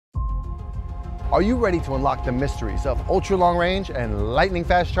Are you ready to unlock the mysteries of ultra-long range and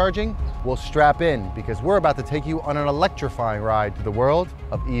lightning-fast charging? Well, strap in, because we're about to take you on an electrifying ride to the world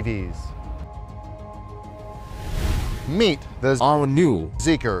of EVs. Meet the all-new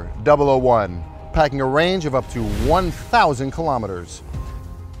Zeekr 001, packing a range of up to 1,000 kilometers.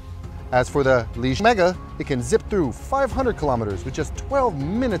 As for the Leash Mega, it can zip through 500 kilometers with just 12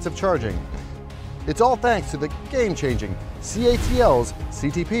 minutes of charging. It's all thanks to the game-changing CATL's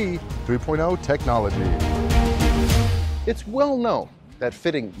CTP 3.0 technology. It's well known that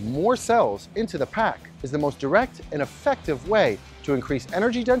fitting more cells into the pack is the most direct and effective way to increase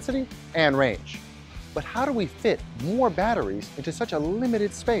energy density and range. But how do we fit more batteries into such a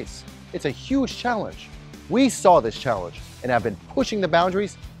limited space? It's a huge challenge. We saw this challenge and have been pushing the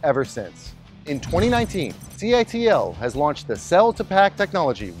boundaries ever since. In 2019, CATL has launched the Cell-to-Pack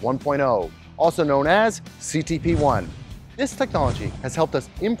Technology 1.0, also known as CTP1. This technology has helped us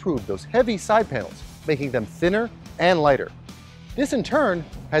improve those heavy side panels, making them thinner and lighter. This in turn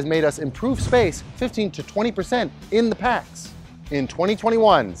has made us improve space 15 to 20% in the packs. In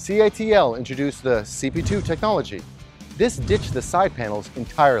 2021, CATL introduced the CP2 technology. This ditched the side panels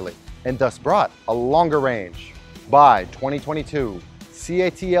entirely and thus brought a longer range. By 2022,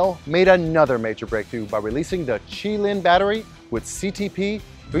 CATL made another major breakthrough by releasing the Qilin battery with CTP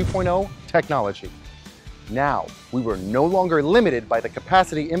 3.0 technology. Now, we were no longer limited by the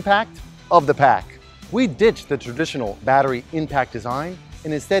capacity impact of the pack. We ditched the traditional battery impact design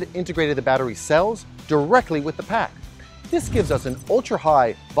and instead integrated the battery cells directly with the pack. This gives us an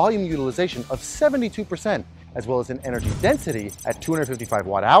ultra-high volume utilization of 72%, as well as an energy density at 255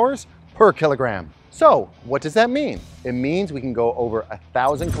 watt-hours per kilogram. So, what does that mean? It means we can go over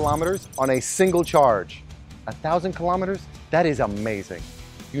 1,000 kilometers on a single charge. 1,000 kilometers? That is amazing.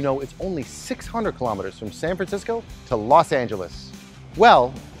 You know, it's only 600 kilometers from San Francisco to Los Angeles.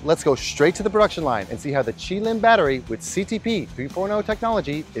 Well, let's go straight to the production line and see how the Qilin battery with CTP 3.0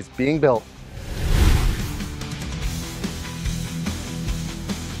 technology is being built.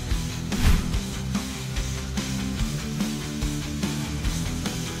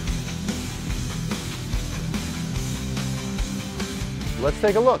 Let's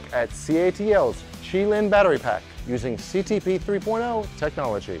take a look at CATL's Qilin battery pack using CTP 3.0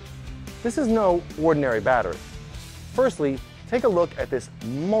 technology. This is no ordinary battery. Firstly, take a look at this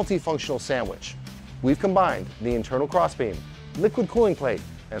multifunctional sandwich. We've combined the internal crossbeam, liquid cooling plate,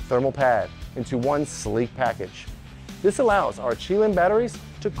 and thermal pad into one sleek package. This allows our Qilin batteries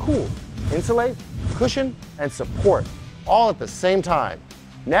to cool, insulate, cushion, and support all at the same time.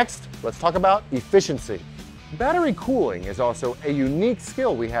 Next, let's talk about efficiency. Battery cooling is also a unique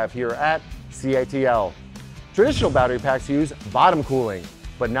skill we have here at CATL. Traditional battery packs use bottom cooling,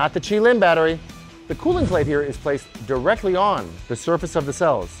 but not the Qilin battery. The cooling plate here is placed directly on the surface of the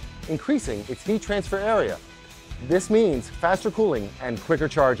cells, increasing its heat transfer area. This means faster cooling and quicker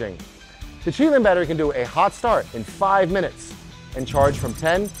charging. The Qilin battery can do a hot start in 5 minutes and charge from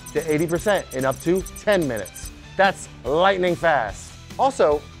 10 to 80% in up to 10 minutes. That's lightning fast.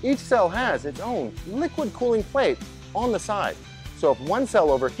 Also, each cell has its own liquid cooling plate on the side, so if one cell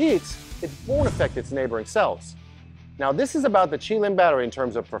overheats, it won't affect its neighboring cells. Now, this is about the Qilin battery in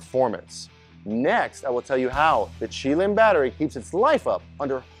terms of performance. Next, I will tell you how the Qilin battery keeps its life up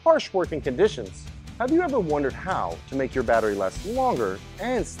under harsh working conditions. Have you ever wondered how to make your battery last longer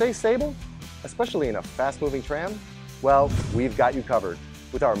and stay stable, especially in a fast-moving tram? Well, we've got you covered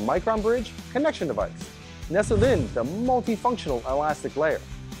with our Micron Bridge connection device, nestled in the multifunctional elastic layer.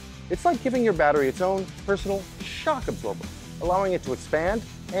 It's like giving your battery its own personal shock absorber, allowing it to expand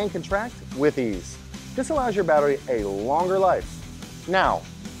and contract with ease. This allows your battery a longer life. Now,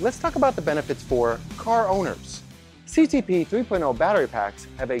 let's talk about the benefits for car owners. CTP 3.0 battery packs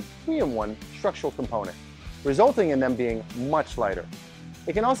have a 3-in-1 structural component, resulting in them being much lighter.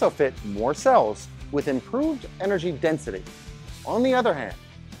 It can also fit more cells with improved energy density. On the other hand,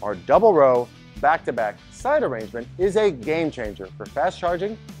 our double-row, back-to-back side arrangement is a game changer for fast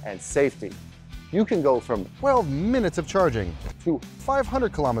charging and safety. You can go from 12 minutes of charging to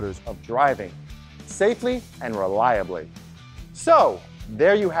 500 kilometers of driving safely and reliably. So,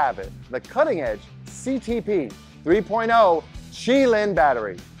 there you have it, the cutting-edge CTP 3.0 Qilin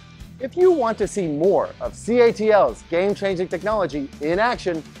battery. If you want to see more of CATL's game-changing technology in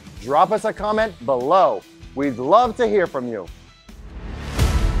action, drop us a comment below. We'd love to hear from you.